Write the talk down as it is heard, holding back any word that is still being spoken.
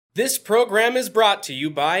This program is brought to you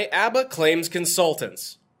by ABBA Claims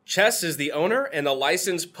Consultants. Ches is the owner and a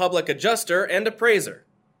licensed public adjuster and appraiser.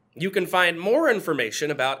 You can find more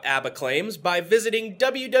information about ABBA Claims by visiting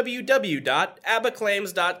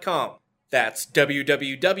www.abbaclaims.com. That's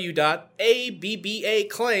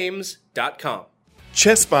www.abbaclaims.com.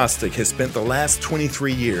 Ches Bostick has spent the last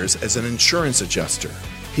 23 years as an insurance adjuster.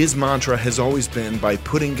 His mantra has always been, by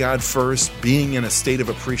putting God first, being in a state of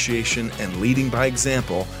appreciation, and leading by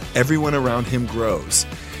example, everyone around him grows.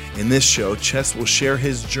 In this show, Ches will share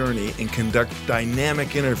his journey and conduct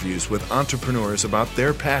dynamic interviews with entrepreneurs about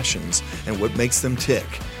their passions and what makes them tick.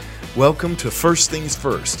 Welcome to First Things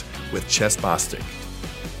First with Ches Bostick.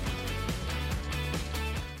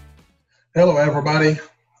 Hello, everybody.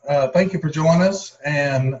 Thank you for joining us,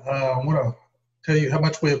 and I want to tell you how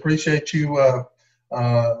much we appreciate you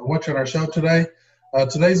watching our show today.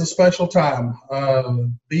 Today's a special time.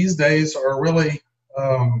 These days are really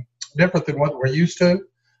different than what we're used to.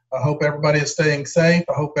 I hope everybody is staying safe.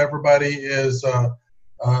 I hope everybody is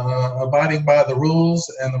abiding by the rules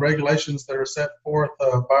and the regulations that are set forth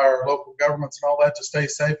by our local governments and all that to stay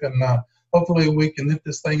safe. And hopefully we can nip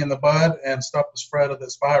this thing in the bud and stop the spread of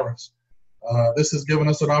this virus. This has given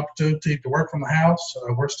us an opportunity to work from the house.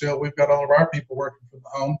 We've got all of our people working from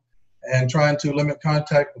home and trying to limit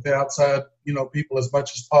contact with the outside, people as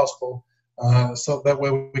much as possible, so that way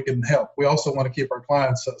we can help. We also want to keep our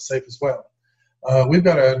clients safe as well. We've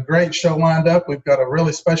got a great show lined up. We've got a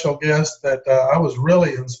really special guest that I was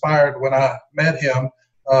really inspired when I met him.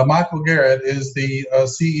 Michael Garrett is the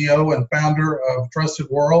CEO and founder of Trusted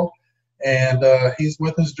World, and he's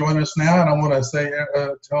with us, joining us now. And I want to say,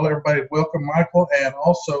 tell everybody, welcome, Michael, and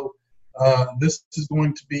also this is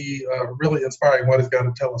going to be really inspiring what he's got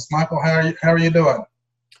to tell us. Michael, how are you doing?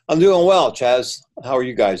 I'm doing well, Ches. How are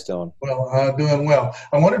you guys doing? Well, doing well.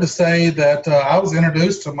 I wanted to say that I was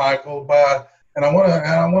introduced to Michael by, and I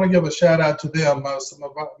want to give a shout out to them. Some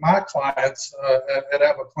of my clients at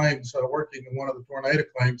ABBA Claims, working in one of the tornado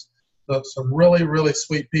claims, some really, really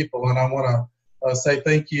sweet people, and I want to say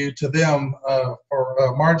thank you to them for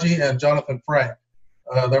Margie and Jonathan Frank.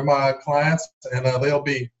 They're my clients, and they'll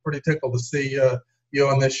be pretty tickled to see you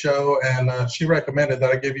on this show. And she recommended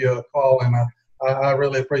that I give you a call, and I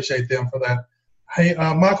really appreciate them for that. Hey,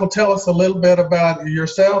 Michael, tell us a little bit about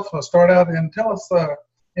yourself. Start out and tell us,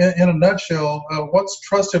 in a nutshell, what's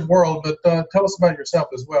Trusted World, but tell us about yourself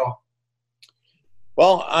as well.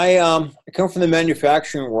 Well, I come from the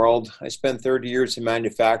manufacturing world. I spent 30 years in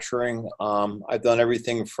manufacturing. I've done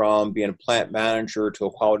everything from being a plant manager to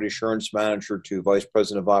a quality assurance manager to vice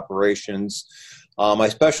president of operations. My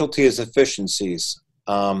specialty is efficiencies.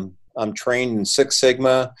 I'm trained in Six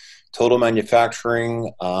Sigma, total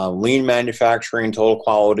manufacturing, lean manufacturing, total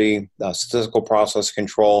quality, statistical process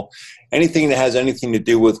control. Anything that has anything to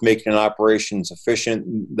do with making an operations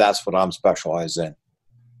efficient, that's what I'm specialized in.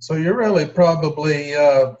 So you're really probably,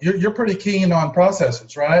 you're pretty keen on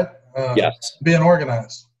processes, right? Yes. Being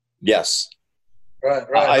organized. Yes. Right.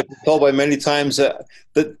 I've been told by many times that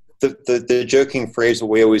the joking phrase that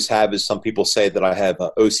we always have is, some people say that I have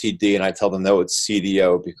OCD, and I tell them, no, it's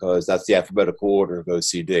CDO, because that's the alphabetical order of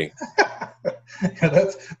OCD. Yeah,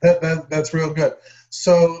 that's real good.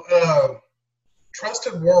 So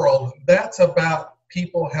Trusted World, that's about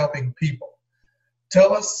people helping people.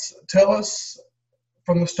 Tell us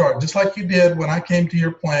from the start, just like you did when I came to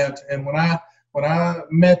your plant, and when I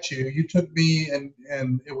met you, you took me, and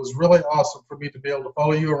it was really awesome for me to be able to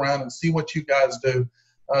follow you around and see what you guys do.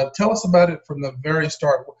 Tell us about it from the very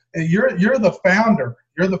start. You're the founder.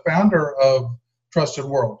 You're the founder of Trusted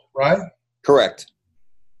World, right? Correct.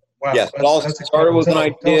 Wow. Yes. It all started with an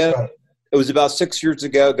idea. It was about 6 years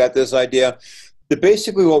ago. Got this idea.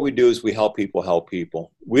 Basically, what we do is we help people help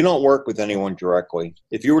people. We don't work with anyone directly.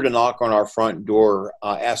 If you were to knock on our front door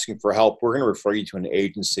asking for help, we're going to refer you to an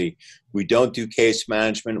agency. We don't do case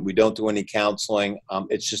management. We don't do any counseling.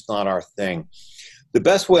 It's just not our thing. The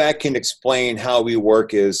best way I can explain how we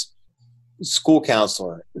work is school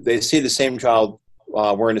counselor. They see the same child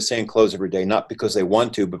wearing the same clothes every day, not because they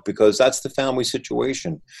want to, but because that's the family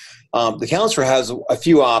situation. The counselor has a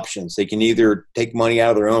few options. They can either take money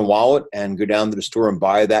out of their own wallet and go down to the store and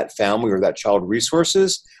buy that family or that child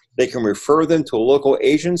resources. They can refer them to a local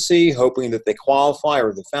agency, hoping that they qualify,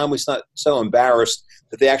 or the family's not so embarrassed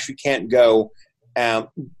that they actually can't go, get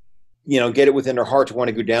it within their heart to want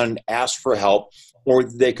to go down and ask for help, or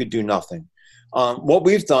they could do nothing. What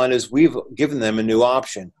we've done is we've given them a new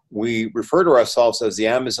option. We refer to ourselves as the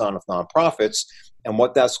Amazon of nonprofits, and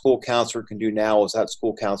what that school counselor can do now is that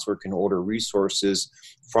school counselor can order resources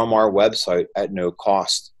from our website at no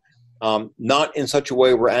cost. not in such a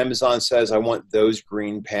way where Amazon says, I want those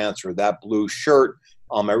green pants or that blue shirt.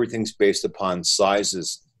 Everything's based upon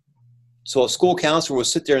sizes. So a school counselor will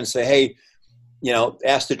sit there and say, hey,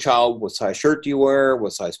 ask the child, what size shirt do you wear?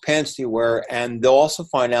 What size pants do you wear? And they'll also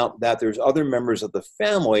find out that there's other members of the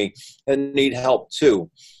family that need help too.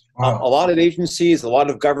 Wow. A lot of agencies, a lot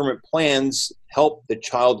of government plans help the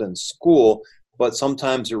child in school, but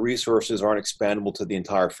sometimes the resources aren't expandable to the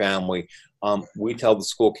entire family. We tell the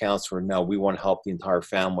school counselor, no, we want to help the entire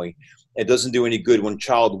family. It doesn't do any good when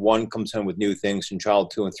child 1 comes home with new things and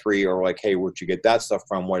child 2 and 3 are like, hey, where'd you get that stuff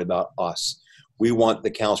from? What about us? We want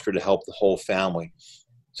the counselor to help the whole family.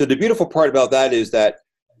 So the beautiful part about that is that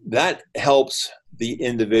helps the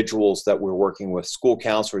individuals that we're working with, school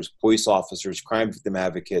counselors, police officers, crime victim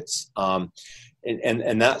advocates, and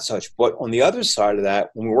that such. But on the other side of that,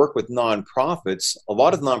 when we work with nonprofits, a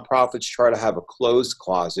lot of nonprofits try to have a closed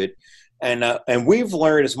closet. And we've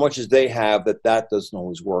learned as much as they have that doesn't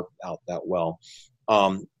always work out that well.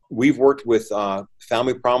 We've worked with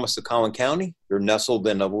Family Promise of Collin County. They're nestled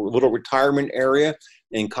in a little retirement area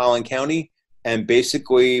in Collin County. And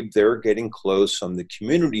basically, they're getting clothes from the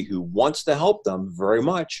community who wants to help them very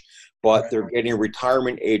much, but they're getting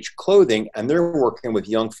retirement age clothing, and they're working with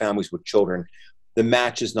young families with children. The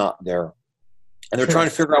match is not there. And they're trying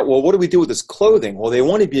to figure out, well, what do we do with this clothing? Well, they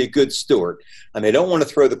want to be a good steward, and they don't want to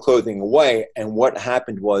throw the clothing away. And what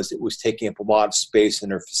happened was it was taking up a lot of space in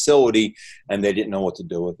their facility, and they didn't know what to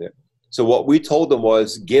do with it. So what we told them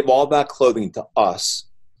was, give all that clothing to us.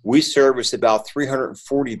 We service about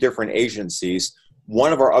 340 different agencies.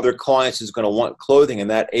 One of our other clients is going to want clothing in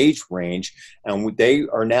that age range, and they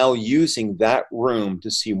are now using that room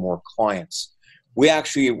to see more clients. We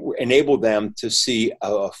actually enable them to see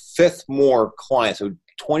a fifth more clients, so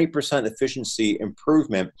 20% efficiency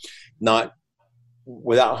improvement, not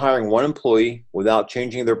without hiring one employee, without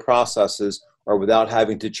changing their processes, or without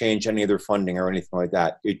having to change any of their funding or anything like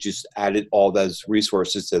that. It just added all those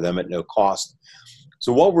resources to them at no cost.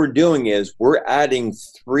 So what we're doing is we're adding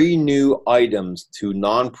 3 new items to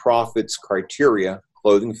nonprofits' criteria,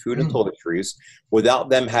 clothing, food, and toiletries, without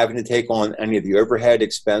them having to take on any of the overhead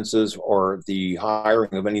expenses or the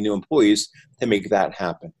hiring of any new employees to make that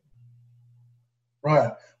happen.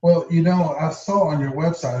 Right. Well, I saw on your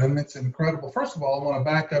website, and it's incredible. First of all, I want to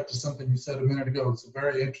back up to something you said a minute ago. It's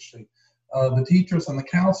very interesting. The teachers and the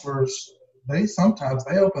counselors, they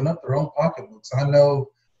open up their own pocketbooks. I know,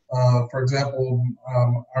 for example,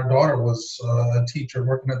 our daughter was a teacher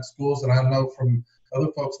working at schools, and I know from other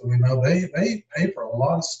folks that we know, they pay for a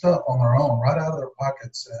lot of stuff on their own, right out of their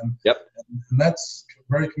pockets, and that's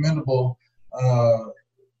very commendable. That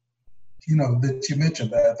you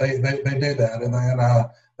mentioned that they do that, and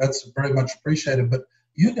that's very much appreciated. But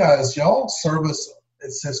y'all service,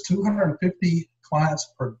 it says 250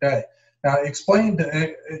 clients per day. Now, explain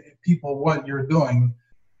to people what you're doing.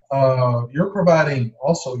 You're providing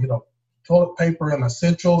also, toilet paper and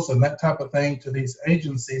essentials and that type of thing to these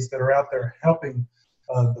agencies that are out there helping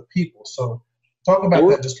the people. So talk about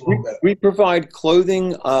that just a little bit. We provide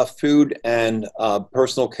clothing, food, and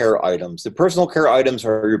personal care items. The personal care items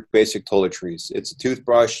are your basic toiletries. It's a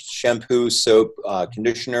toothbrush, shampoo, soap,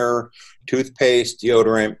 conditioner, toothpaste,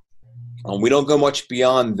 deodorant. We don't go much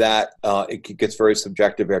beyond that. It gets very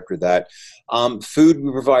subjective after that. Food,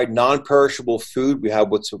 we provide non-perishable food. We have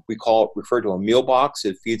what we refer to a meal box.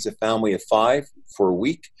 It feeds a family of 5 for a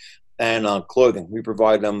week. And clothing, we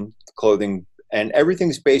provide them clothing, and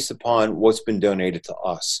everything's based upon what's been donated to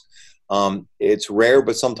us. It's rare,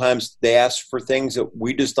 but sometimes they ask for things that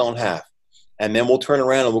we just don't have. And then we'll turn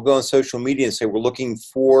around and we'll go on social media and say, we're looking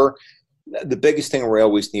for, the biggest thing we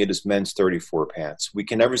always need is men's 34 pants. We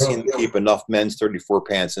can never seem to keep enough men's 34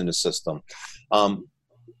 pants in the system.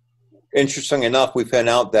 Interesting enough, we found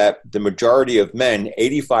out that the majority of men,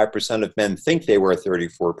 85% of men, think they wear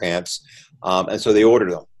 34 pants, and so they order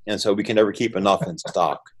them. And so we can never keep enough in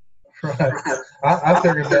stock. Right. I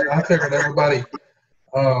figured everybody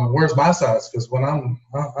wears my size, because when I'm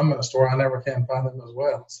in a store, I never can find them as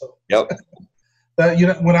well. So yep.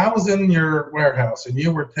 When I was in your warehouse and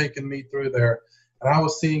you were taking me through there, and I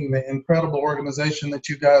was seeing the incredible organization that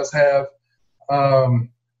you guys have,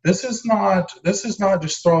 this is not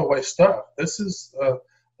just throwaway stuff. This is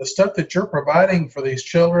the stuff that you're providing for these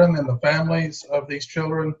children and the families of these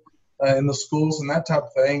children in the schools and that type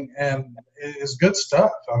of thing, and it is good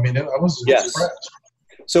stuff. I mean, I was impressed.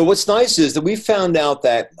 So what's nice is that we found out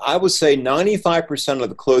that I would say 95% of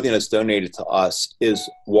the clothing that's donated to us is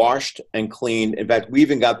washed and cleaned. In fact, we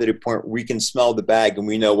even got to the point where we can smell the bag and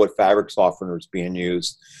we know what fabric softener is being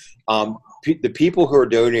used. The people who are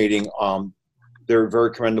donating, they're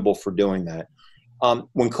very commendable for doing that.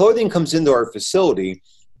 When clothing comes into our facility,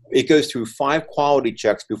 it goes through 5 quality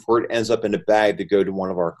checks before it ends up in a bag to go to one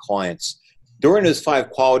of our clients. During those 5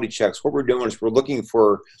 quality checks, what we're doing is we're looking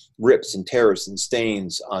for rips and tears and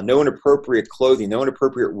stains, no inappropriate clothing, no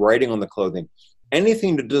inappropriate writing on the clothing.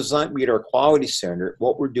 Anything that does not meet our quality standard,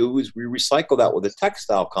 what we do is we recycle that with a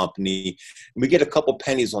textile company, and we get a couple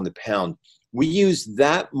pennies on the pound. We use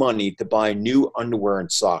that money to buy new underwear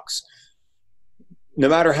and socks. No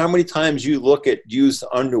matter how many times you look at used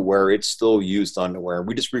underwear, it's still used underwear.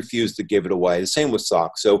 We just refuse to give it away. The same with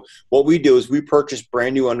socks. So what we do is we purchase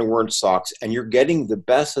brand new underwear and socks, and you're getting the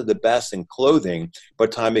best of the best in clothing by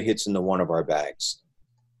the time it hits into one of our bags.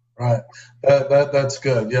 Right. That's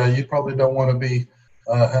good. Yeah, you probably don't want to be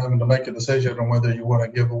having to make a decision on whether you want to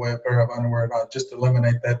give away a pair of underwear or not. Just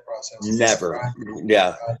eliminate that process. Never. Right?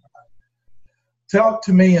 Yeah. Talk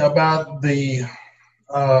to me about the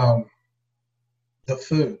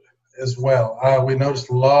food as well. We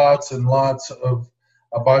noticed lots and lots of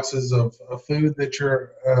boxes of food that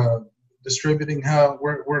you're distributing.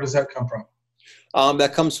 Where does that come from?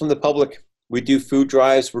 That comes from the public. We do food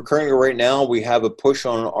drives. We're currently right now, we have a push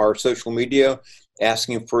on our social media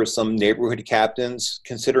asking for some neighborhood captains.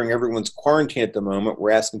 Considering everyone's quarantined at the moment,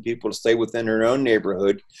 we're asking people to stay within their own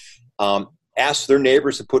neighborhood, ask their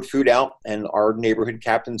neighbors to put food out, and our neighborhood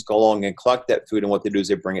captains go along and collect that food, and what they do is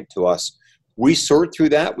they bring it to us. We sort through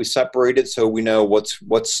that. We separate it so we know what's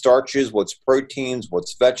starches, what's proteins,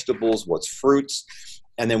 what's vegetables, what's fruits,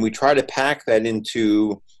 and then we try to pack that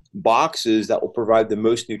into boxes that will provide the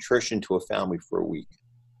most nutrition to a family for a week.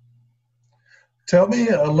 Tell me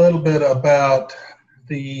a little bit about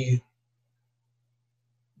the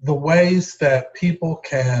ways that people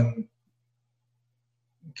can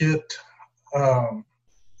get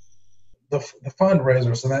the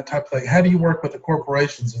fundraisers and that type of thing. How do you work with the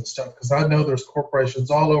corporations and stuff? Because I know there's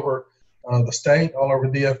corporations all over the state, all over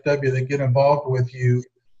DFW that get involved with you,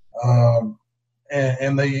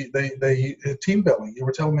 and they team building. You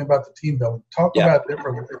were telling me about the team building. Talk about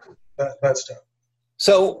that stuff.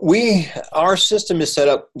 So our system is set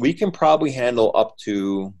up. We can probably handle up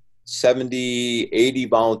to 70, 80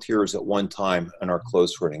 volunteers at one time in our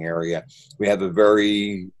clothes sorting area. We have a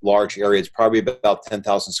very large area. It's probably about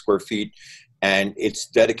 10,000 square feet, and it's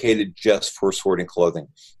dedicated just for sorting clothing.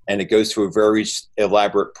 And it goes through a very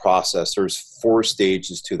elaborate process. There's 4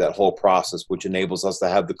 stages to that whole process, which enables us to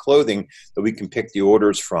have the clothing that we can pick the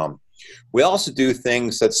orders from. We also do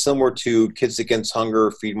things that's similar to Kids Against Hunger,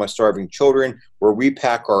 Feed My Starving Children, where we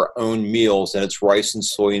pack our own meals, and it's rice and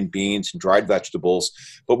soy and beans and dried vegetables.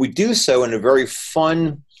 But we do so in a very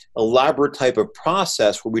fun, elaborate type of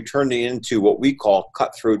process where we turn it into what we call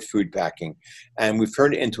cutthroat food packing. And we've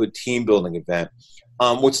turned it into a team building event.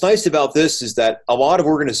 What's nice about this is that a lot of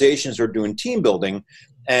organizations are doing team building,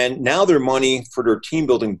 and now their money for their team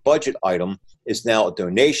building budget item is now a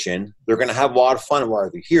donation. They're going to have a lot of fun while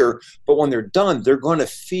they're here, but when they're done, they're going to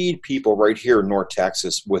feed people right here in North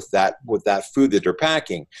Texas with that food that they're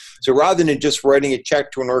packing. So rather than just writing a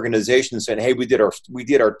check to an organization and saying, "Hey, we did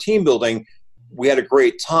our team building, we had a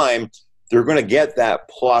great time," they're going to get that,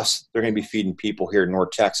 plus they're going to be feeding people here in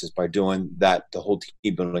North Texas by doing the whole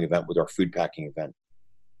team building event with our food packing event.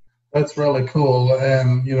 That's really cool.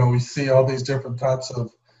 And, we see all these different types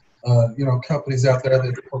of, companies out there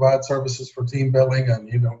that provide services for team building and,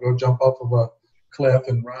 go jump off of a cliff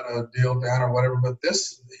and run a deal down or whatever. But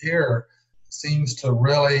this here seems to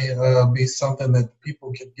really be something that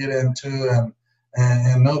people could get into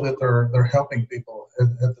and know that they're helping people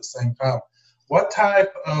at the same time. What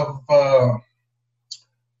type of,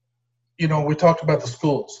 we talked about the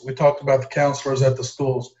schools. We talked about the counselors at the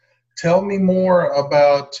schools. Tell me more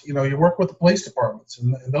about, you work with the police departments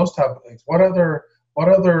and those type of things. What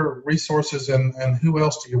other resources and who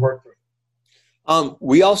else do you work with?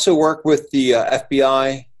 We also work with the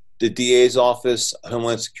FBI, the DA's office,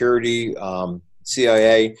 Homeland Security,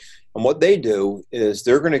 CIA. And what they do is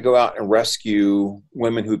they're going to go out and rescue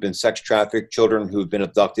women who've been sex trafficked, children who've been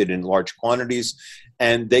abducted in large quantities.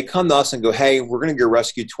 And they come to us and go, "Hey, we're going to go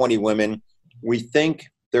rescue 20 women. We think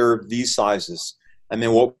they're these sizes." And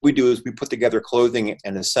then what we do is we put together clothing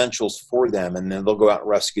and essentials for them, and then they'll go out and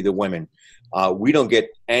rescue the women. We don't get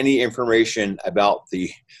any information about the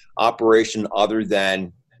operation other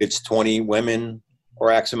than it's 20 women or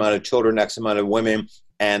X amount of children, X amount of women,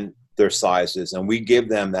 and their sizes. And we give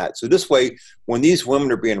them that. So this way, when these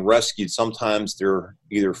women are being rescued, sometimes they're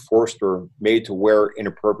either forced or made to wear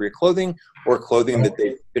inappropriate clothing or clothing that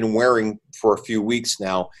they've been wearing for a few weeks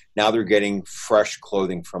now. Now they're getting fresh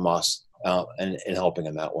clothing from us. And helping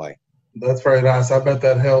in that way. That's very nice. I bet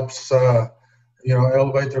that helps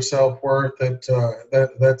elevate their self-worth,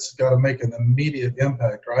 that's got to make an immediate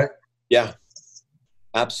impact, right? Yeah,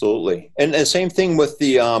 absolutely. And same thing with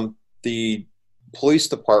the police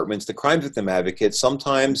departments, the crime victim advocates.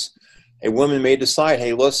 Sometimes a woman may decide,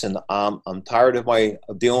 hey, listen, I'm tired of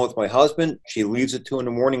dealing with my husband. She leaves at 2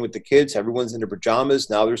 a.m. with the kids. Everyone's in their pajamas.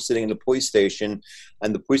 Now they're sitting in the police station,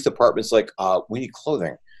 and the police department's like, we need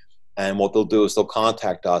clothing. And what they'll do is they'll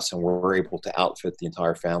contact us, and we're able to outfit the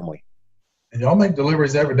entire family. And y'all make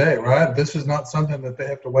deliveries every day, right? This is not something that they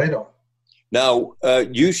have to wait on. Now,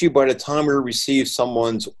 usually by the time we receive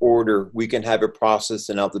someone's order, we can have it processed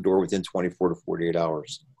and out the door within 24 to 48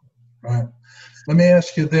 hours. Right. Let me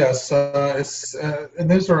ask you this, and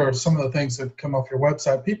these are some of the things that come off your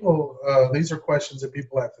website. People, these are questions that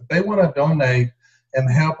people have. If they want to donate and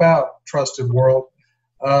help out Trusted World,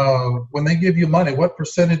 when they give you money, what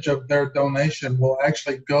percentage of their donation will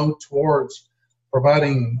actually go towards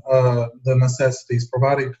providing the necessities,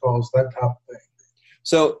 providing clothes, that type of thing?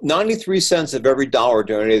 So 93 cents of every dollar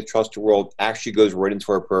donated to Trusted World actually goes right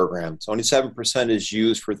into our program. So only 7% is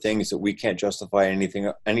used for things that we can't justify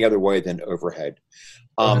any other way than overhead.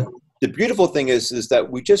 The beautiful thing is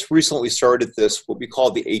that we just recently started this, what we call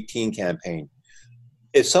the 18 campaign.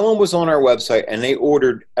 If someone was on our website and they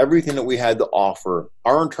ordered everything that we had to offer,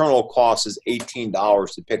 our internal cost is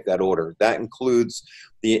 $18 to pick that order. That includes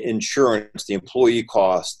the insurance, the employee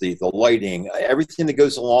costs, the lighting, everything that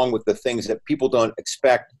goes along with the things that people don't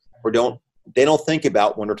expect or they don't think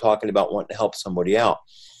about when they're talking about wanting to help somebody out.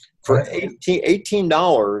 For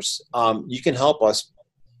 $18, you can help us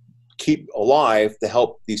keep alive to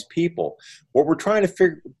help these people. What we're trying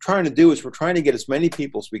to do is we're trying to get as many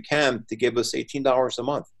people as we can to give us $18 a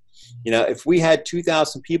month. If we had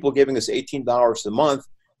 2,000 people giving us $18 a month,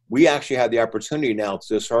 we actually have the opportunity now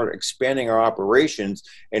to start expanding our operations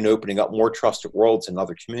and opening up more Trusted Worlds in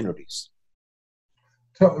other communities.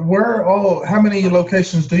 So how many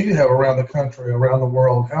locations do you have around the country, around the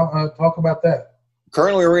world? Talk about that.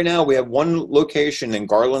 Currently, right now, we have one location in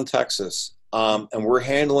Garland, Texas, and we're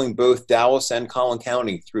handling both Dallas and Collin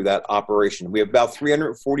County through that operation. We have about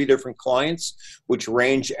 340 different clients, which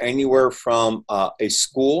range anywhere from a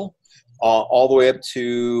school all the way up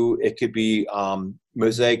to, it could be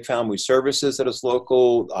Mosaic Family Services that is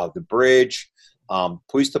local, the Bridge,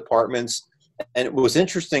 police departments. And what's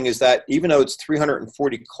interesting is that even though it's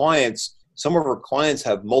 340 clients, some of our clients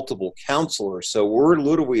have multiple counselors. So we're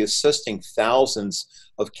literally assisting thousands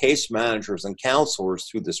of case managers and counselors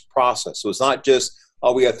through this process. So it's not just,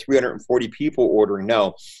 we have 340 people ordering.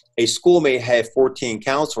 No, a school may have 14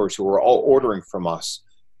 counselors who are all ordering from us.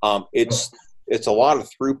 It's a lot of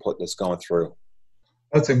throughput that's going through.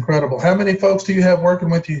 That's incredible. How many folks do you have working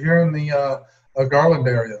with you here in the Garland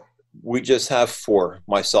area? We just have 4,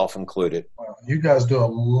 myself included. Wow. You guys do a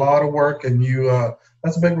lot of work, and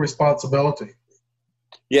that's a big responsibility.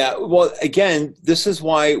 Yeah, well, again, this is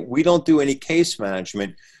why we don't do any case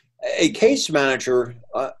management. A case manager,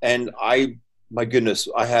 my goodness,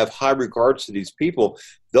 I have high regards to these people.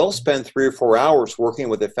 They'll spend 3 or 4 hours working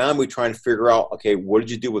with a family trying to figure out, okay, what did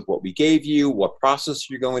you do with what we gave you? What process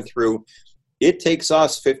you're going through? It takes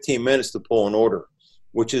us 15 minutes to pull an order,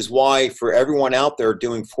 which is why for everyone out there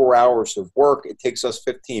doing 4 hours of work, it takes us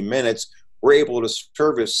 15 minutes. We're able to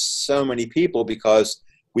service so many people because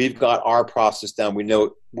we've got our process down. We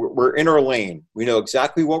know we're in our lane. We know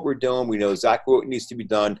exactly what we're doing. We know exactly what needs to be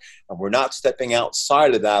done. And we're not stepping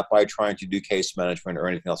outside of that by trying to do case management or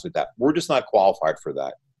anything else like that. We're just not qualified for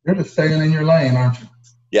that. You're just staying in your lane, aren't you?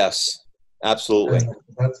 Yes, absolutely.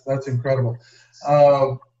 That's incredible.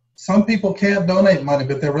 Some people can't donate money,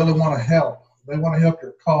 but they really want to help. They want to help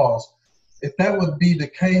your cause. If that would be the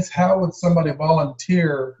case, how would somebody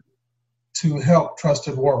volunteer to help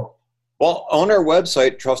Trusted World? Well, on our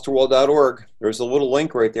website, trustedworld.org, there's a little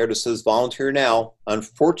link right there that says volunteer now.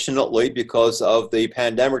 Unfortunately, because of the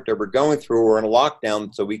pandemic that we're going through, we're in a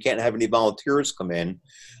lockdown, so we can't have any volunteers come in.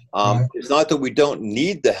 It's not that we don't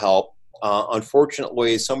need the help.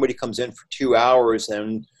 Unfortunately, somebody comes in for 2 hours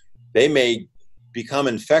and they may become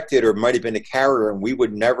infected or might have been a carrier, and we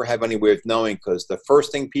would never have any way of knowing, because the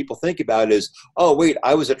first thing people think about is, oh, wait,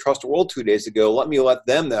 I was at Trusted World 2 days ago. Let me let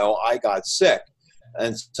them know I got sick.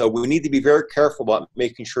 And so we need to be very careful about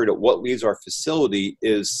making sure that what leaves our facility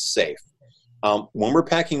is safe. When we're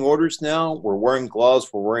packing orders now, we're wearing gloves,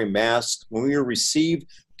 we're wearing masks. When we receive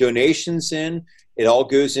donations in, it all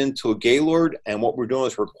goes into a Gaylord, and what we're doing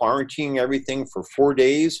is we're quarantining everything for 4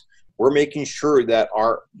 days. We're making sure that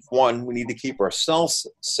we need to keep ourselves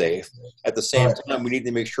safe. At the same time, we need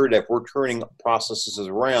to make sure that if we're turning processes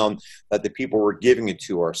around, that the people we're giving it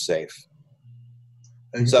to are safe.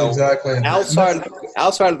 So exactly. outside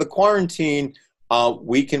of the quarantine,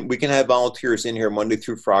 We can have volunteers in here Monday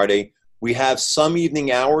through Friday. We have some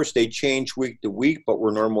evening hours. They change week to week, but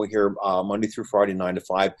we're normally here Monday through Friday, 9 to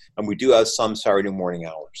 5. And we do have some Saturday morning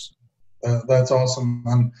hours. That's awesome.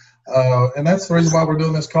 And that's the reason why we're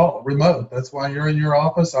doing this call remote. That's why you're in your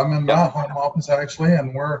office. I'm in my home office, actually,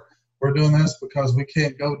 and we're doing this because we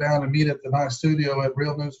can't go down and meet at the nice studio at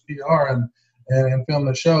Real News PR and film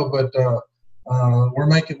the show, but we're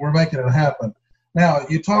making it happen. Now,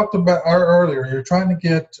 you talked about earlier, you're trying to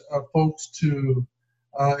get folks to,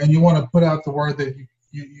 and you want to put out the word that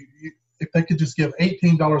you if they could just give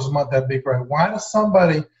 $18 a month, that'd be great. Why does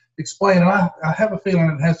somebody explain? And I have a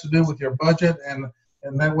feeling it has to do with your budget, and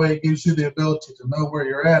that way it gives you the ability to know where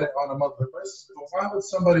you're at on a monthly basis. Why would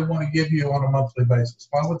somebody want to give you on a monthly basis?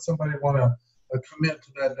 Why would somebody want to commit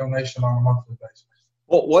to that donation on a monthly basis?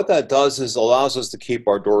 Well, what that does is allows us to keep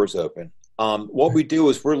our doors open. What we do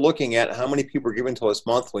is we're looking at how many people are giving to us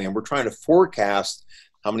monthly, and we're trying to forecast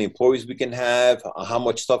how many employees we can have, how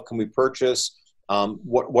much stuff can we purchase,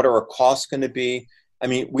 what are our costs going to be. I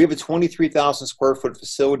mean, we have a 23,000 square foot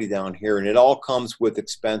facility down here, and it all comes with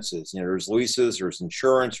expenses. You know, there's leases, there's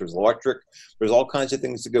insurance, there's electric, there's all kinds of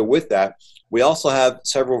things to go with that. We also have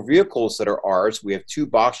several vehicles that are ours. We have 2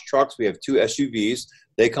 box trucks, we have 2 SUVs.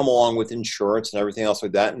 They come along with insurance and everything else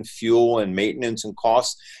like that, and fuel and maintenance and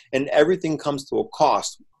costs, and everything comes to a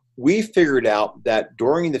cost. We figured out that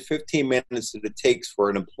during the 15 minutes that it takes for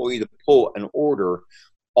an employee to pull an order,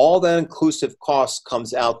 all that inclusive cost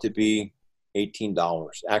comes out to be $18.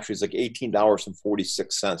 Actually, it's like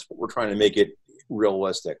 $18.46, but we're trying to make it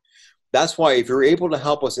realistic. That's why if you're able to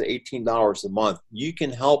help us at $18 a month, you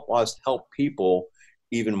can help us help people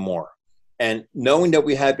even more. And knowing that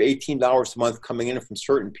we have $18 a month coming in from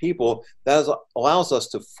certain people, that allows us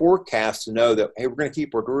to forecast to know that, hey, we're going to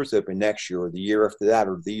keep our doors open next year or the year after that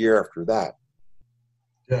or the year after that.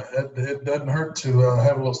 Yeah, it doesn't hurt to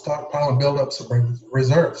have a little stockpile and build up some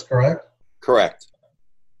reserves, correct? Correct.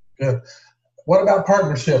 Good. What about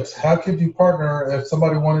partnerships? How could you partner if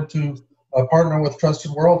somebody wanted to partner with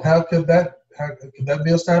Trusted World? How could that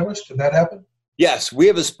be established? Could that happen? Yes, we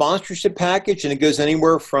have a sponsorship package, and it goes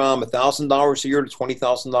anywhere from $1,000 a year to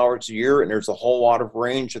 $20,000 a year, and there's a whole lot of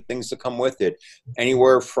range of things that come with it.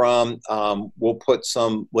 Anywhere from we'll put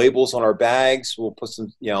some labels on our bags, we'll put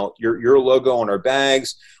some, your logo on our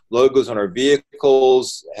bags, logos on our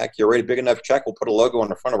vehicles. Heck, you write a big enough check, we'll put a logo on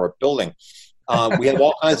the front of our building. We have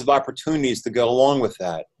all kinds of opportunities to go along with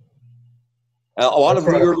that. A lot of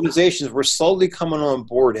the organizations, we're slowly coming on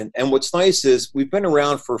board. And what's nice is we've been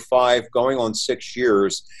around for 5, going on 6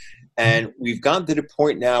 years. And we've gotten to the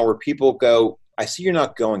point now where people go, I see you're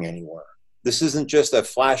not going anywhere. This isn't just a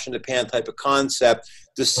flash in the pan type of concept.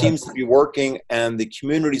 This seems to be working. And the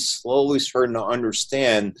community slowly starting to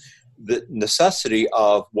understand the necessity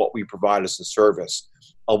of what we provide as a service.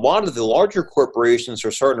 A lot of the larger corporations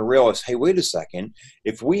are starting to realize, hey, wait a second.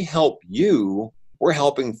 If we help you, we're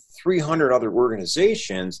helping 300 other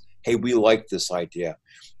organizations. Hey, we like this idea.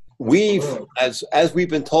 We've, as we've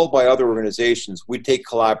been told by other organizations, we take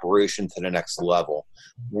collaboration to the next level.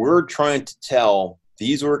 We're trying to tell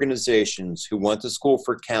these organizations who went to school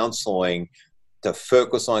for counseling to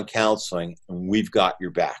focus on counseling, and we've got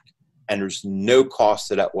your back. And there's no cost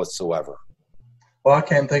to that whatsoever. Well, I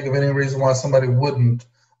can't think of any reason why somebody wouldn't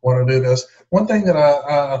want to do this. One thing that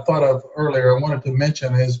I thought of earlier, I wanted to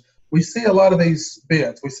mention is, we see a lot of these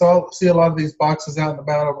bins. We see a lot of these boxes out and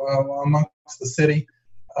about amongst the city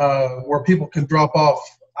where people can drop off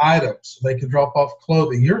items. They can drop off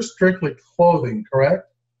clothing. You're strictly clothing, correct?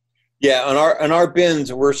 Yeah, on our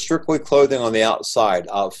bins, we're strictly clothing on the outside.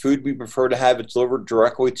 Food, we prefer to have it delivered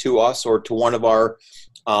directly to us or to one of our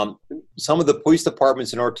some of the police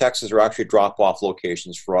departments in North Texas are actually drop-off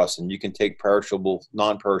locations for us, and you can take perishable,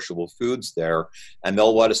 non-perishable foods there, and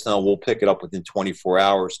they'll let us know. We'll pick it up within 24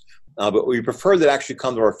 hours. But we prefer that actually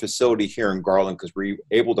come to our facility here in Garland because we're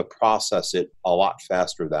able to process it a lot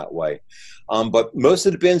faster that way. But most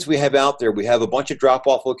of the bins we have out there, we have a bunch of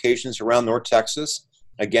drop-off locations around North Texas.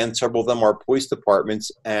 Again, several of them are police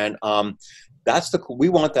departments, and we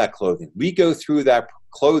want that clothing. We go through that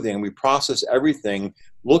clothing, we process everything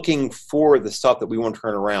looking for the stuff that we want to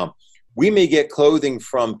turn around. We may get clothing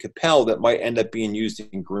from Capel that might end up being used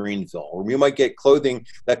in Greenville, or we might get clothing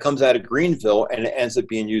that comes out of Greenville and it ends up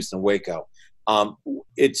being used in Waco.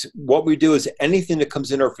 It's what we do is anything that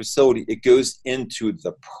comes in our facility, it goes into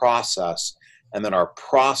the process, and then our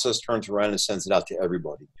process turns around and sends it out to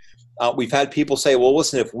everybody. We've had people say, well,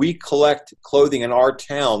 listen, if we collect clothing in our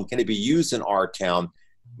town, can it be used in our town?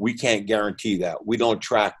 We can't guarantee that. We don't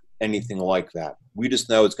track anything like that. We just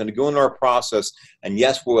know it's going to go in our process, and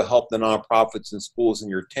yes, we'll help the nonprofits and schools in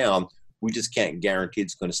your town, We just can't guarantee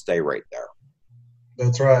it's going to stay right there.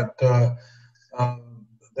 That's right.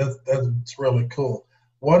 That's really cool.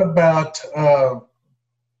 What about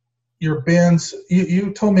your bins?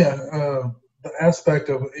 You told me the aspect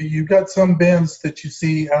of you've got some bins that you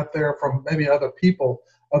see out there from maybe other people,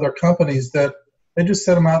 other companies that they just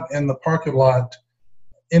set them out in the parking lot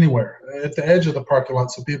anywhere at the edge of the parking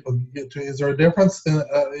lot so people can get to. Is there a difference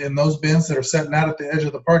in those bins that are sitting out at the edge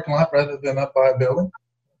of the parking lot rather than up by a building?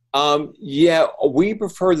 Yeah, we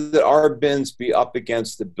prefer that our bins be up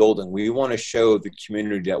against the building. We want to show the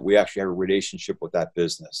community that we actually have a relationship with that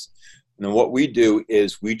business. And then what we do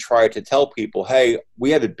is we try to tell people, hey,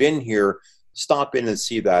 we have a bin here. Stop in and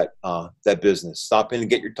see that business. Stop in and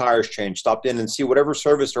get your tires changed. Stop in and see whatever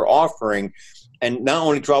service they're offering, and not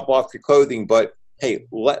only drop off your clothing, but hey,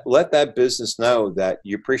 let that business know that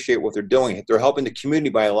you appreciate what they're doing. They're helping the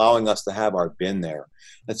community by allowing us to have our bin there.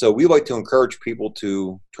 And so we like to encourage people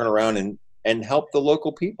to turn around and help the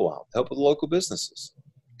local people out, help with the local businesses.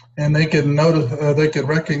 And they can notice, they can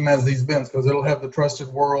recognize these bins because it'll have the Trusted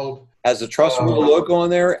World. Has a Trusted World logo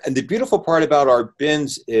on there. And the beautiful part about our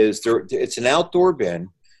bins is it's an outdoor bin.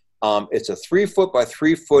 It's a 3 foot by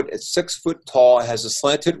 3 foot. It's 6 foot tall. It has a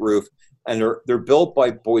slanted roof, and they're built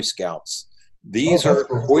by Boy Scouts. These are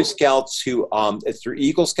Boy Scouts who, it's their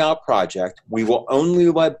Eagle Scout project. We will only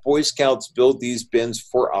let Boy Scouts build these bins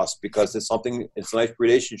for us because it's a nice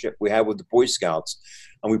relationship we have with the Boy Scouts.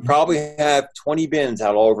 And we probably have 20 bins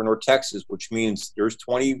out all over North Texas, which means there's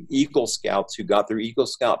 20 Eagle Scouts who got their Eagle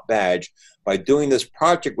Scout badge by doing this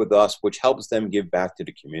project with us, which helps them give back to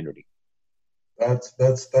the community.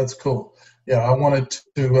 That's cool. Yeah, I wanted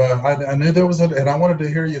to, I knew there was and I wanted to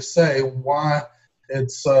hear you say why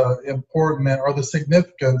it's important, or the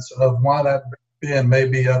significance of why that bin may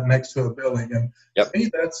be up next to a building. And to me,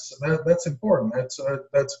 that's important.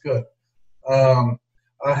 That's good.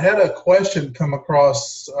 I had a question come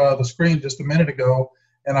across the screen just a minute ago,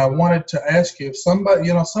 and I wanted to ask you if somebody,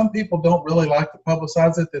 some people don't really like to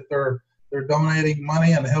publicize it, that they're donating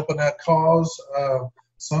money and helping that cause.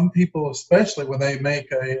 Some people, especially when they make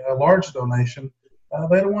a large donation,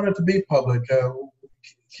 they don't want it to be public.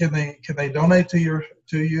 Can they donate to you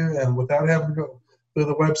and without having to go through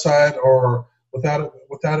the website or without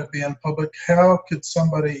it being public? How could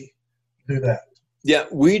somebody do that? Yeah,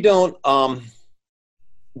 we don't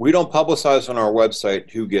publicize on our website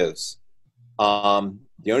who gives.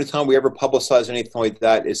 The only time we ever publicize anything like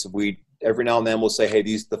that is if every now and then we'll say, hey,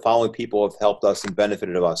 the following people have helped us and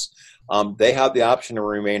benefited us. They have the option to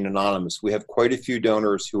remain anonymous. We have quite a few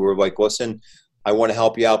donors who are like, listen, I want to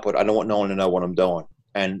help you out, but I don't want no one to know what I'm doing.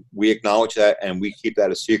 And we acknowledge that, and we keep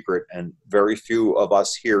that a secret. And very few of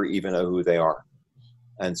us here even know who they are.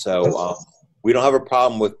 And so we don't have a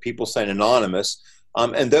problem with people saying anonymous.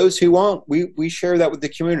 And those who won't, we share that with the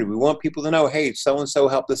community. We want people to know, hey, so-and-so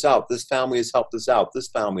helped us out. This family has helped us out. This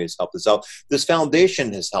family has helped us out. This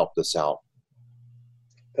foundation has helped us out.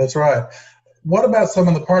 That's right. What about some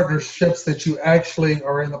of the partnerships that you actually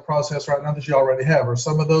are in the process right now that you already have? Are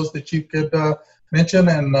some of those that you could mention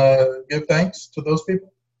and give thanks to those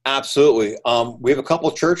people? Absolutely. We have a couple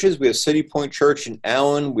of churches. We have City Point Church in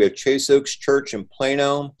Allen. We have Chase Oaks Church in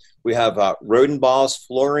Plano. We have Rodenbaugh's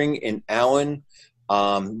Flooring in Allen.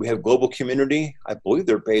 We have Global Community. I believe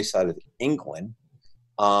they're based out of England.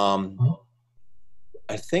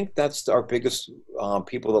 I think that's our biggest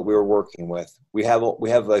people that we were working with. We have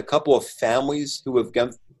a couple of families who have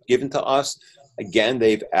given to us. Again,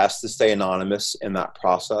 they've asked to stay anonymous in that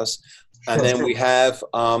process. And then we have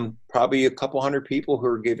probably a couple hundred people who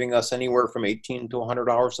are giving us anywhere from $18 to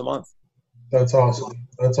 $100 a month. That's awesome.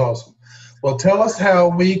 That's awesome. Well, tell us how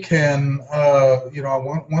we can, I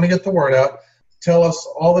want to get the word out. Tell us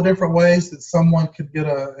all the different ways that someone could get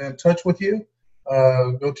in touch with you.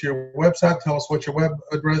 Go to your website. Tell us what your web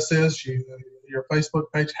address is, your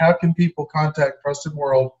Facebook page. How can people contact Trusted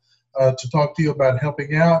World to talk to you about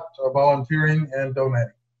helping out, volunteering, and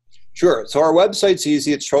donating? Sure. So our website's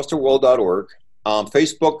easy. It's trustedworld.org.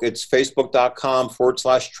 Facebook, it's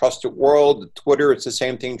facebook.com/Trusted World. Twitter, it's the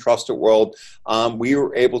same thing, Trusted World. We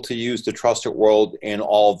were able to use the Trusted World in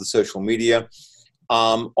all of the social media.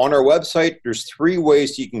 On our website, there's 3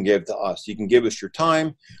 ways you can give to us. You can give us your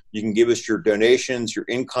time, you can give us your donations, your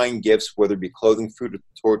in-kind gifts, whether it be clothing, food,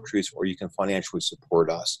 or toiletries, or you can financially support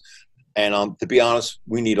us. And to be honest,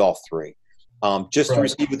 we need all 3. To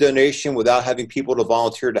receive a donation without having people to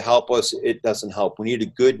volunteer to help us, it doesn't help. We need a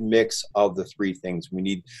good mix of the 3 things. We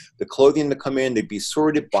need the clothing to come in, to be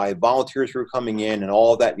sorted by volunteers who are coming in, and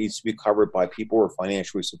all of that needs to be covered by people who are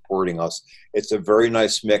financially supporting us. It's a very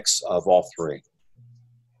nice mix of all 3.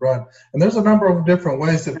 Right. And there's a number of different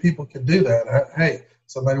ways that people can do that. Hey,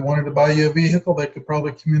 somebody wanted to buy you a vehicle, they could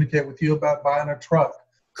probably communicate with you about buying a truck.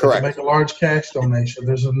 Correct. Make a large cash donation.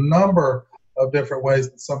 There's a number of different ways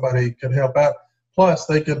that somebody could help out. Plus,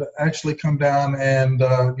 they could actually come down and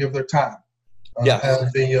give their time. Yes.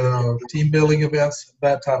 Have the team building events,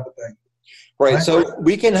 that type of thing. Right. So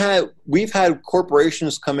we've had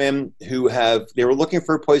corporations come in who they were looking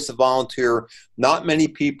for a place to volunteer. Not many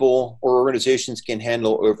people or organizations can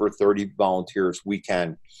handle over 30 volunteers. We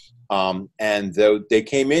can. And though they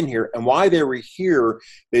came in here, and while they were here,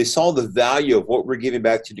 they saw the value of what we're giving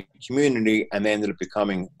back to the community, and they ended up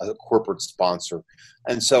becoming a corporate sponsor.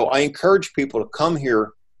 And so I encourage people to come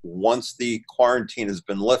here once the quarantine has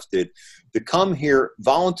been lifted, to come here,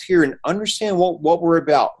 volunteer, and understand what we're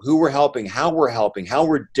about, who we're helping, how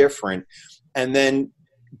we're different, and then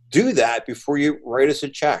do that before you write us a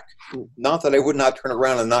check. Not that I would not turn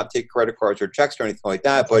around and not take credit cards or checks or anything like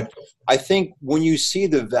that, but I think when you see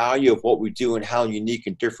the value of what we do and how unique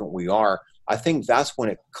and different we are, I think that's when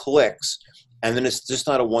it clicks. And then it's just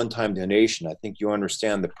not a one-time donation. I think you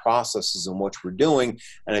understand the processes in which we're doing,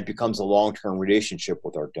 and it becomes a long-term relationship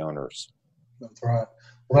with our donors. That's right.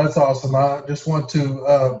 Well, that's awesome. I just want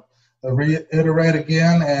to reiterate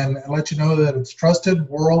again and let you know that it's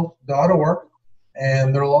trustedworld.org.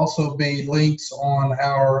 And there will also be links on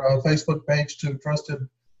our Facebook page to Trusted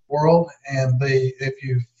World. And if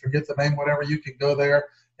you forget the name, whatever, you can go there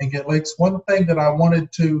and get links. One thing that I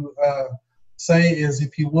wanted to say is,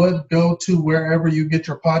 if you would go to wherever you get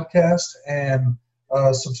your podcast and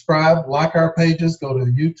subscribe, like our pages, go to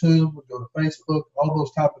YouTube, go to Facebook, all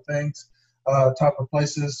those type of things, type of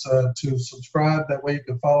places to subscribe. That way you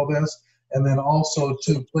can follow this. And then also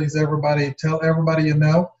to please everybody, tell everybody you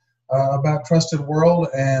know about Trusted World.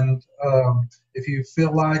 And if you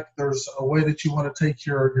feel like there's a way that you want to take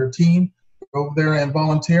your team, go over there and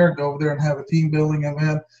volunteer, go over there and have a team building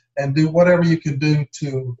event, and do whatever you can do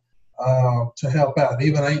to help out.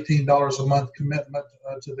 Even $18 a month commitment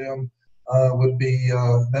to them would be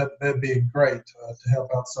that'd be great to help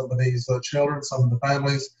out some of these children, some of the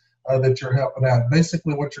families that you're helping out.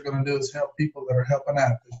 Basically, what you're going to do is help people that are helping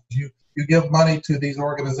out. You give money to these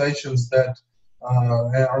organizations that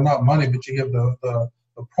are not money, but you give the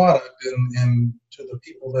product and to the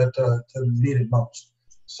people that need it most.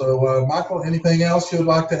 So, Michael, anything else you'd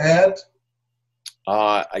like to add?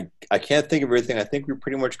 I can't think of everything. I think we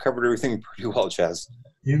pretty much covered everything pretty well, Ches.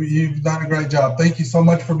 You've done a great job. Thank you so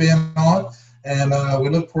much for being on, and we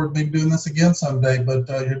look forward to maybe doing this again someday, but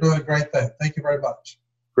you're doing a great thing. Thank you very much.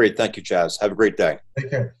 Great. Thank you, Ches. Have a great day. Take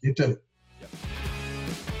care. You too.